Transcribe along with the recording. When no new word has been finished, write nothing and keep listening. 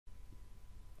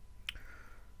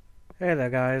Hey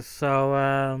there, guys.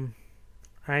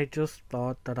 I just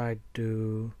thought that I'd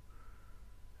do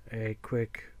a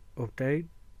quick update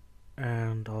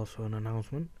and also an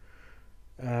announcement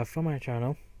for my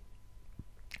channel.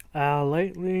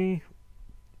 Lately,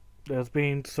 there's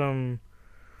been some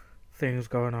things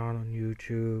going on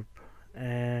YouTube,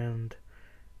 and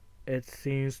it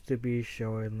seems to be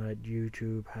showing that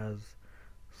YouTube has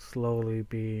slowly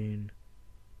been,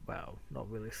 well, not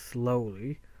really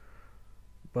slowly,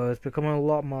 but it's becoming a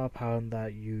lot more apparent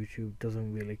that YouTube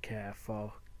doesn't really care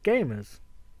for gamers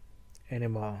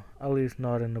anymore. At least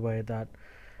not in the way that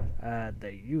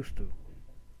they used to.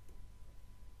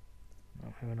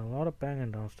 I'm hearing a lot of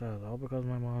banging downstairs, all because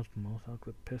my mom's most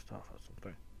likely pissed off or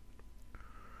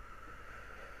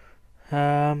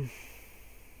something. Um.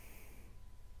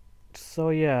 So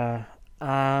yeah.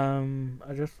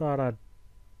 I just thought I'd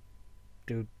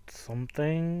do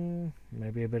something,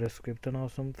 maybe a bit of scripting or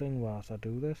something, whilst I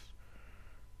do this.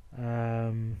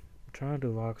 I'm trying to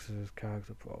do Roxas's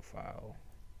character profile.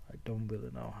 I don't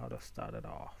really know how to start it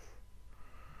off.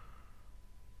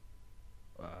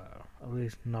 At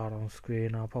least not on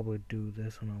screen. I'll probably do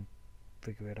this and I'll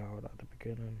figure it out at the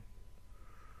beginning.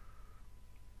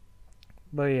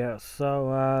 But yeah,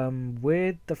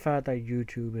 with the fact that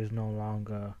YouTube is no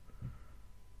longer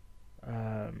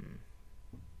um,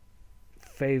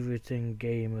 favoriting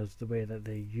gamers the way that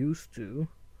they used to,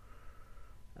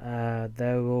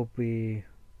 there will be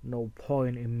no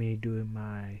point in me doing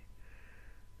my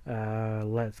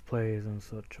Let's Plays and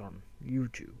such on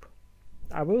YouTube.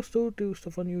 I will still do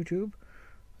stuff on YouTube,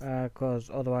 because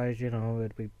otherwise,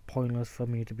 it'd be pointless for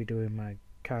me to be doing my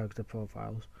character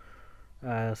profiles.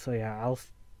 So yeah, I'll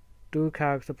do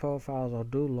character profiles, I'll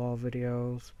do lore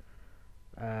videos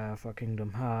for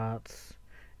Kingdom Hearts.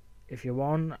 If you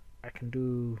want, I can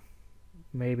do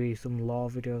maybe some lore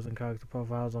videos and character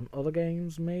profiles on other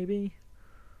games, maybe.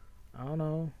 I don't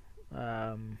know.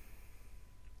 Um,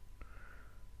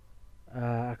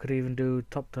 I could even do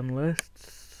top 10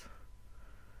 lists.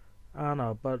 I don't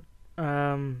know, but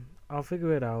I'll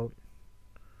figure it out.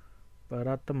 But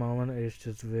at the moment, it's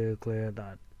just very clear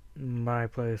that my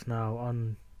place now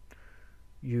on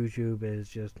YouTube is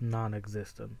just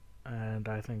non-existent, and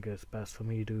I think it's best for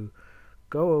me to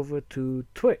go over to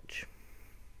Twitch.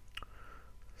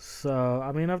 So,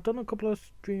 I mean, I've done a couple of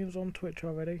streams on Twitch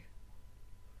already,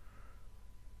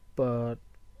 but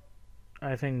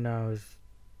I think now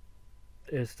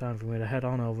it's time for me to head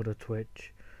on over to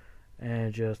Twitch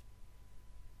and just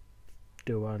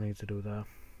do what I need to do there.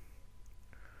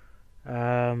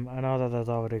 I know that there's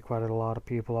already quite a lot of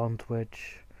people on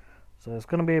Twitch, so it's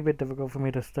going to be a bit difficult for me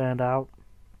to stand out,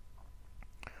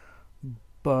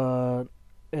 but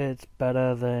it's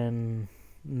better than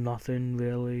nothing,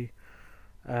 really.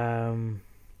 I'll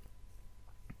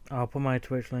put my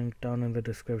Twitch link down in the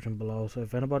description below, so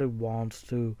if anybody wants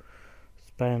to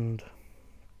spend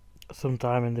some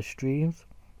time in the streams,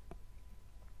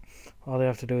 all they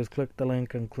have to do is click the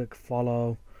link and click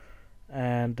follow.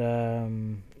 And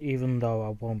even though I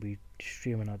won't be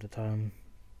streaming at the time,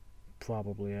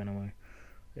 probably anyway,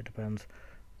 it depends,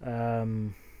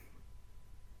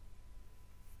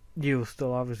 you'll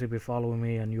still obviously be following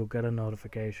me and you'll get a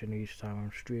notification each time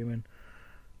I'm streaming.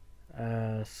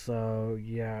 So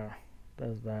yeah,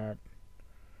 there's that.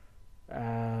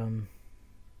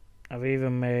 I've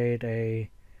even made a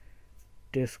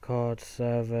Discord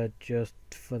server just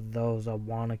for those that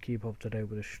want to keep up to date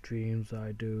with the streams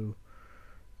I do,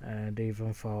 and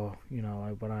even for,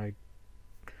 like when I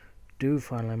do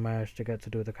finally manage to get to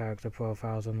do the character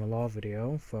profiles in the lore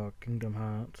video for Kingdom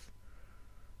Hearts,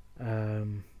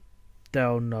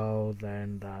 they'll know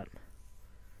then that,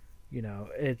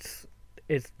 it's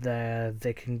there,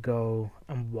 they can go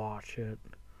and watch it.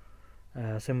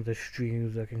 Some of the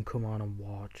streams, they can come on and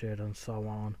watch it and so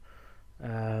on.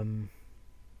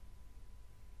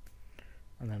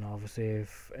 And then obviously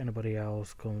if anybody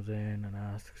else comes in and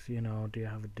asks, do you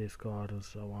have a Discord and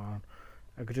so on,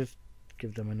 I could just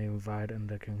give them an invite and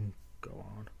they can go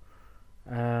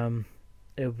on.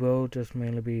 It will just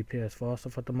mainly be PS4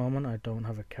 stuff at the moment. I don't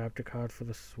have a capture card for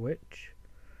the Switch,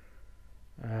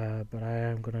 but I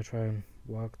am going to try and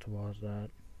work towards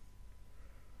that.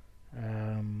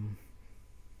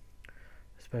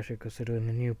 Especially considering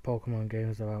the new Pokemon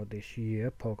games are out this year,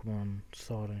 Pokemon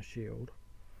Sword and Shield,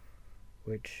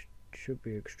 which should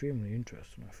be extremely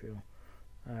interesting, I feel.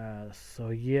 So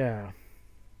yeah.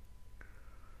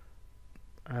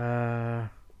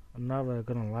 I'm never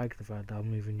gonna like the fact that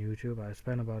I'm leaving YouTube. I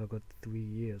spent about a good 3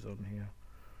 years on here,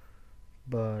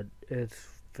 but it's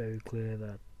very clear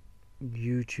that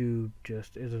YouTube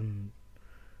just isn't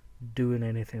doing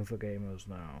anything for gamers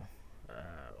now.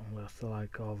 unless they're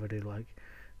like already like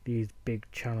these big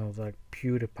channels like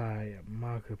PewDiePie and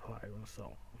Markiplier and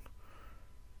so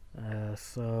on.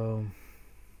 So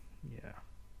yeah,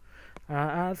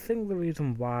 I think the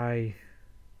reason why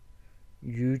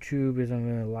YouTube isn't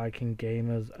really liking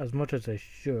gamers as much as they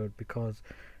should, because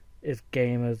it's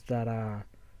gamers that are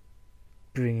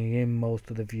bringing in most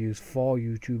of the views for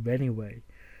YouTube anyway,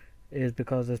 is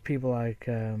because there's people like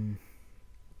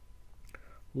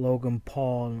Logan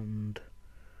Paul and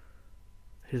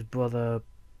his brother,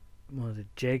 was it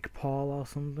Jake Paul or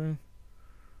something?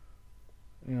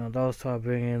 You know, those two are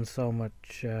bringing in so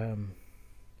much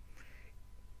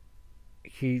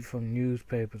heat from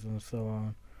newspapers and so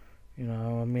on. You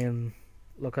know, I mean,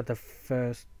 look at the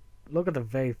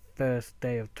very first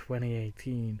day of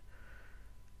 2018.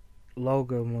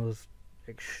 Logan was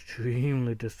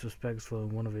extremely disrespectful in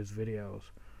one of his videos,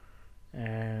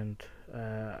 and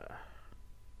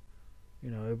you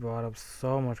know, it brought up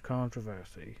so much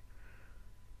controversy.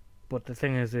 But the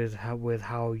thing is with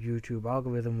how YouTube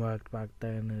algorithm worked back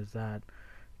then, is that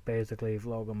basically if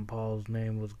Logan Paul's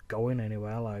name was going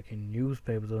anywhere, like in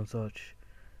newspapers and such,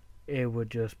 it would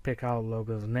just pick out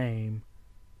Logan's name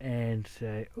and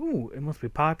say, "Ooh, it must be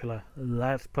popular.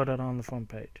 Let's put it on the front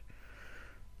page."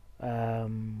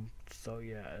 So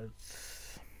yeah,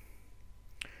 it's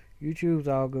YouTube's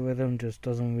algorithm just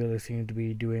doesn't really seem to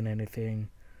be doing anything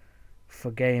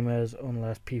for gamers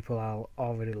unless people are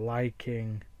already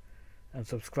liking and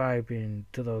subscribing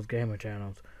to those gamer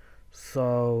channels.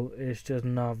 So it's just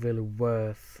not really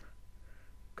worth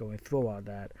going through all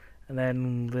that. And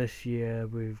then this year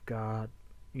we've got,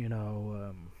 you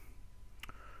know,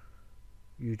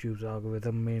 YouTube's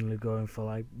algorithm mainly going for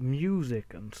like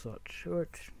music and such,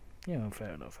 which, you know,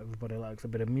 fair enough. Everybody likes a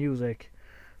bit of music,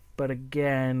 but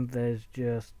again, there's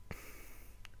just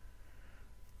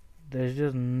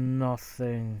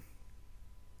nothing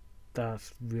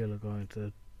that's really going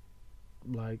to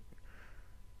like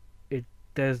it.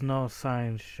 There's no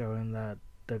signs showing that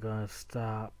they're gonna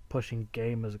start pushing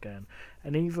gamers again.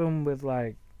 And even with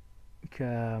like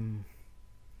because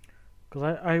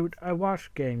I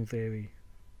watch Game Theory,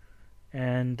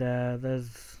 and I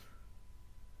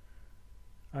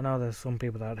know there's some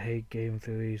people that hate Game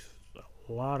Theories.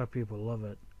 A lot of people love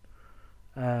it.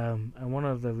 And one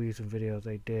of the recent videos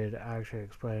they did actually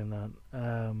explain that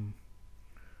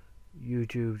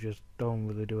YouTube just don't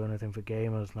really do anything for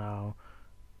gamers now.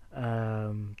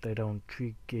 They don't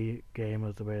treat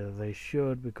gamers the way that they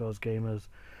should, because gamers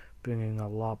bring in a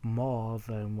lot more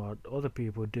than what other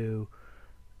people do,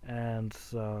 and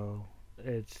so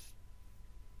it's,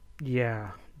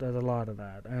 yeah, there's a lot of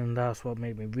that, and that's what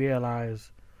made me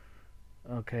realize,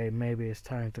 okay, maybe it's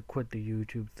time to quit the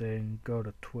YouTube thing, go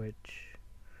to Twitch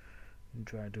and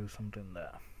try to do something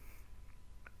there.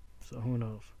 So who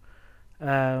knows?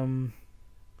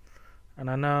 And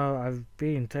I know I've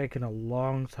been taking a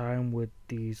long time with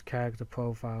these character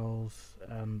profiles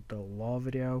and the lore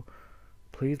video.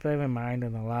 Please bear in mind,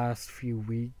 in the last few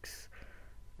weeks,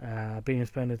 I've been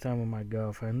spending time with my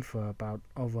girlfriend for about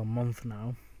over a month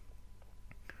now.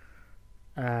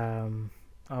 I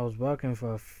was working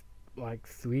for like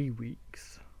 3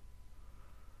 weeks.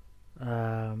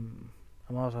 I'm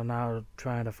also now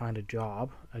trying to find a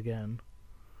job again.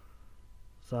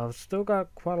 So I've still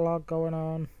got quite a lot going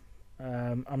on.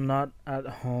 I'm not at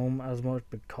home as much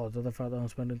because of the fact that I'm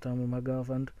spending time with my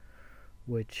girlfriend,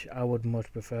 which I would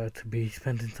much prefer to be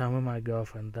spending time with my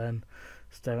girlfriend than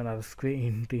staring at a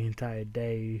screen the entire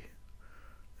day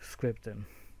scripting.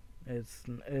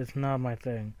 It's not my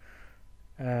thing.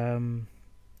 In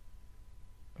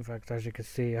fact, as you can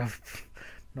see, I've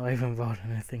not even wrote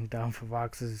anything down for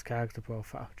Rox's character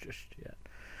profile just yet.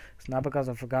 It's not because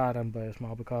I forgot him, but it's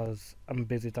more because I'm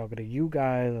busy talking to you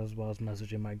guys as well as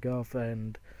messaging my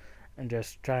girlfriend and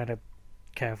just trying to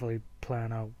carefully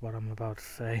plan out what I'm about to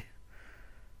say.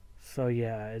 So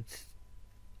yeah,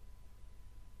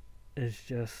 it's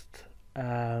just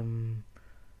I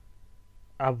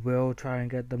will try and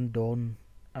get them done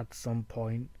at some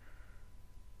point.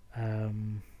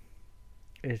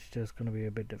 It's just gonna be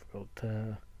a bit difficult.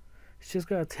 It's just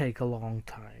gonna take a long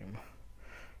time.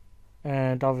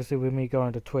 And obviously with me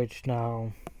going to Twitch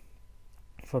now,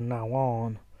 from now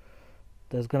on,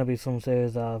 there's going to be some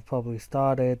series that I've probably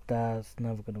started that's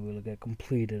never going to really get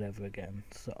completed ever again.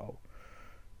 So,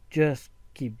 just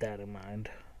keep that in mind.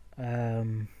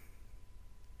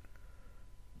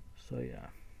 So yeah,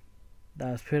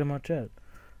 that's pretty much it.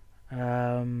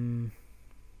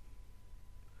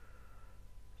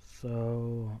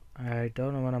 So, I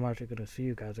don't know when I'm actually going to see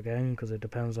you guys again, because it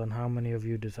depends on how many of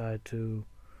you decide to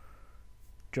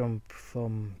jump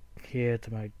from here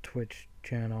to my Twitch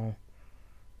channel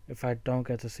If I don't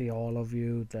get to see all of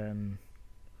you, then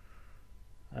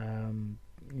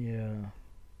yeah,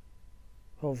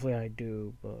 hopefully I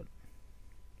do, but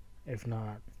if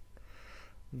not,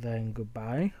 then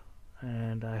goodbye.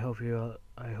 And I hope you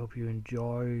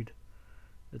enjoyed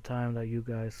the time that you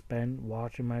guys spent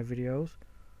watching my videos.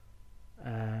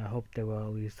 I hope they were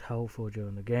at least helpful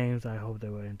during the games. I hope they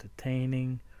were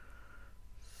entertaining.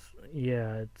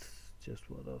 Yeah, it's just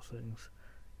one of those things.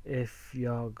 If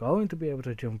you're going to be able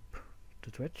to jump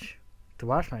to Twitch to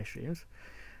watch my streams,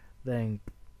 then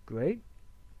great.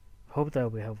 Hope they'll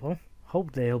be helpful.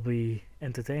 Hope they'll be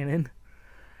entertaining.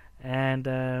 And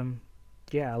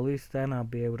yeah, at least then I'll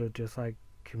be able to just like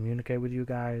communicate with you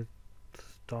guys,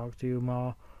 talk to you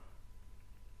more,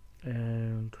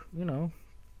 and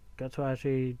get to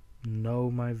actually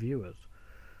know my viewers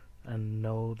and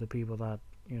know the people that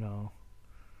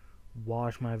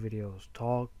watch my videos,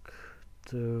 talk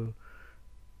to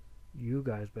you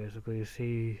guys, basically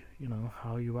see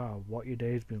how you are, what your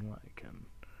day's been like, and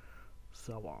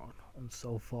so on and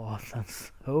so forth, and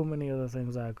so many other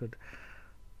things I could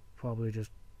probably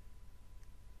just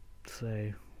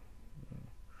say,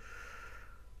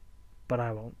 but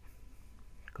I won't,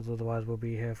 because otherwise we'll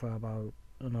be here for about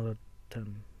another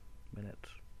 10 minutes,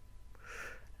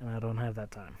 and I don't have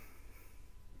that time.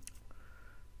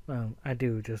 Well, I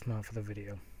do, just not for the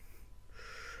video.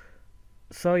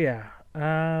 So yeah,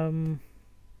 I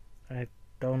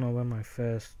don't know when my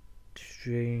first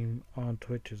stream on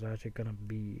Twitch is actually gonna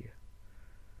be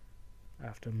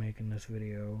after making this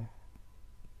video.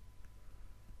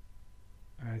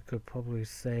 I could probably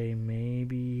say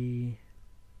maybe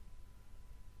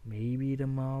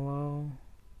tomorrow,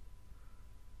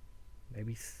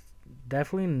 maybe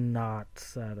definitely not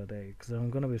Saturday, because I'm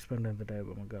gonna be spending the day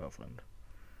with my girlfriend.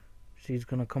 She's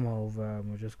gonna come over and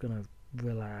we're just gonna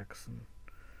relax and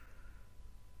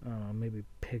I don't know, maybe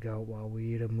pig out while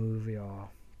we eat a movie or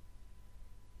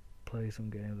play some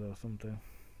games or something.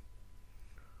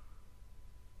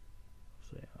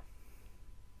 So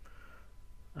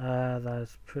yeah,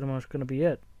 that's pretty much gonna be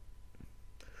it.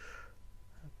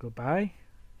 Goodbye,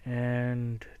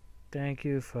 and thank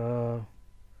you for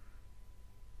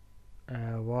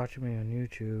watching me on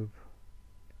YouTube.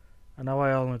 I know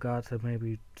I only got to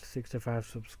maybe 65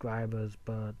 subscribers,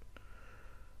 but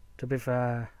to be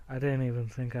fair, I didn't even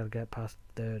think I'd get past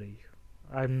 30.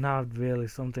 I'm not really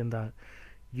something that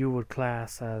you would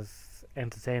class as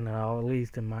entertaining, or at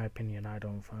least in my opinion, I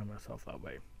don't find myself that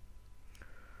way.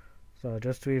 So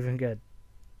just to even get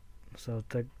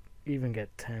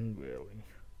 10, really,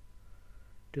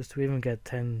 just to even get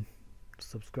 10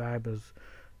 subscribers,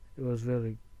 it was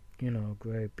really,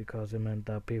 great, because it meant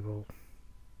that people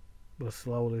were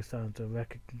slowly starting to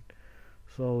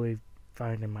slowly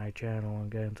finding my channel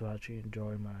and getting to actually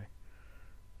enjoy my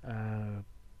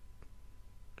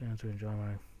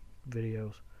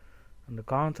videos and the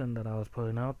content that I was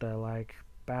putting out there. Like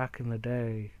back in the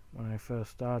day when I first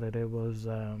started, it was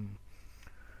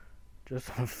just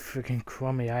a freaking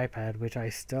crummy iPad, which I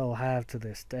still have to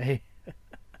this day.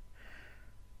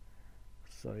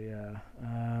 So yeah,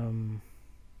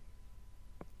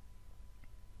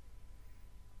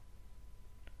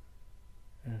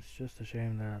 it's just a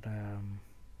shame that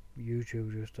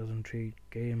YouTube just doesn't treat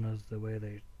gamers the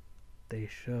way they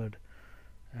should.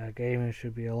 Gamers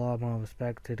should be a lot more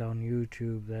respected on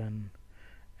YouTube than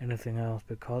anything else,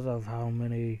 because of how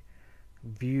many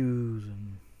views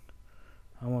and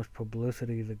how much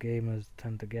publicity the gamers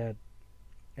tend to get.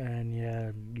 And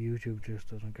yeah, YouTube just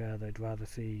doesn't care. They'd rather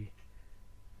see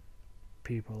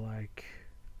people like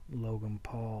Logan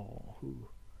Paul, who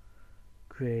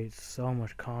creates so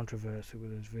much controversy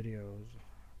with his videos,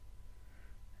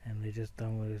 and they just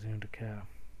don't really seem to care.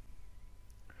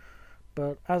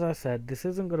 But as I said, this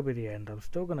isn't going to be the end. I'm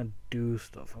still going to do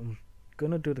stuff. I'm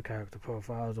going to do the character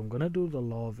profiles. I'm going to do the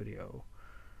lore video.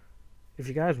 If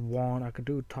you guys want, I could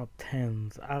do top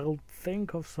 10s. I'll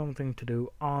think of something to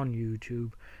do on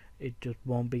YouTube. It just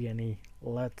won't be any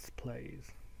Let's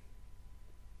Plays.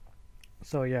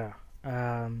 So yeah,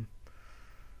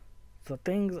 so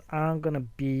things aren't gonna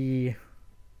be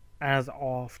as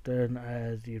often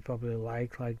as you'd probably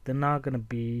like they're not gonna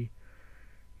be,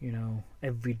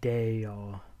 every day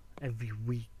or every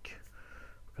week,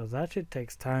 because that shit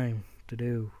takes time to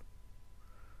do.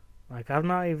 Like I've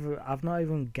not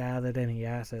even gathered any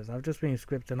assets. I've just been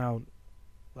scripting out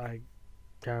like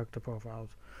character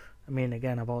profiles. I mean,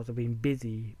 again, I've also been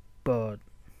busy, but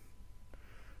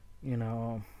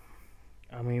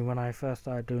I mean, when I first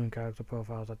started doing character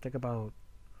profiles, I think about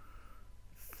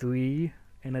 3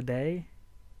 in a day.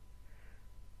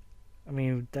 I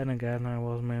mean, then again, I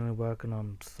was mainly working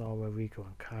on Salwa, Rico,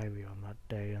 and Kyrie on that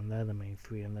day, and they're the main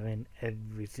three, and they're in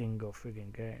every single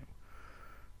friggin' game.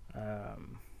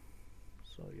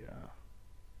 So yeah.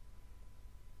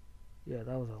 Yeah,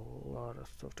 that was a lot of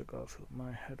stuff to go through.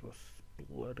 My head was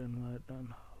splitting right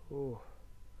then. Oh.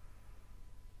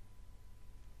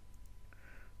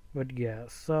 But yeah,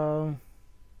 so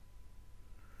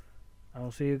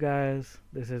I'll see you guys.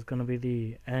 This is gonna be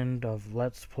the end of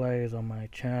Let's Plays on my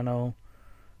channel.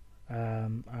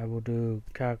 I will do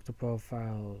character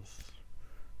profiles,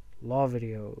 law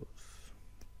videos,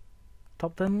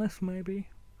 top 10 lists maybe,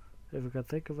 if I can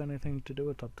think of anything to do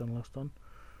a top 10 list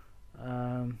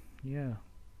on. Yeah.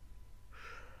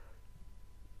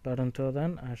 But until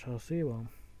then, I shall see you all.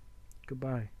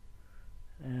 Goodbye.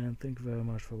 And thank you very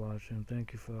much for watching.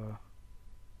 Thank you for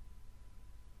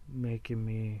making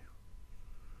me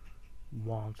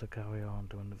want to carry on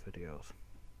doing the videos.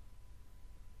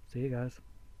 See you guys.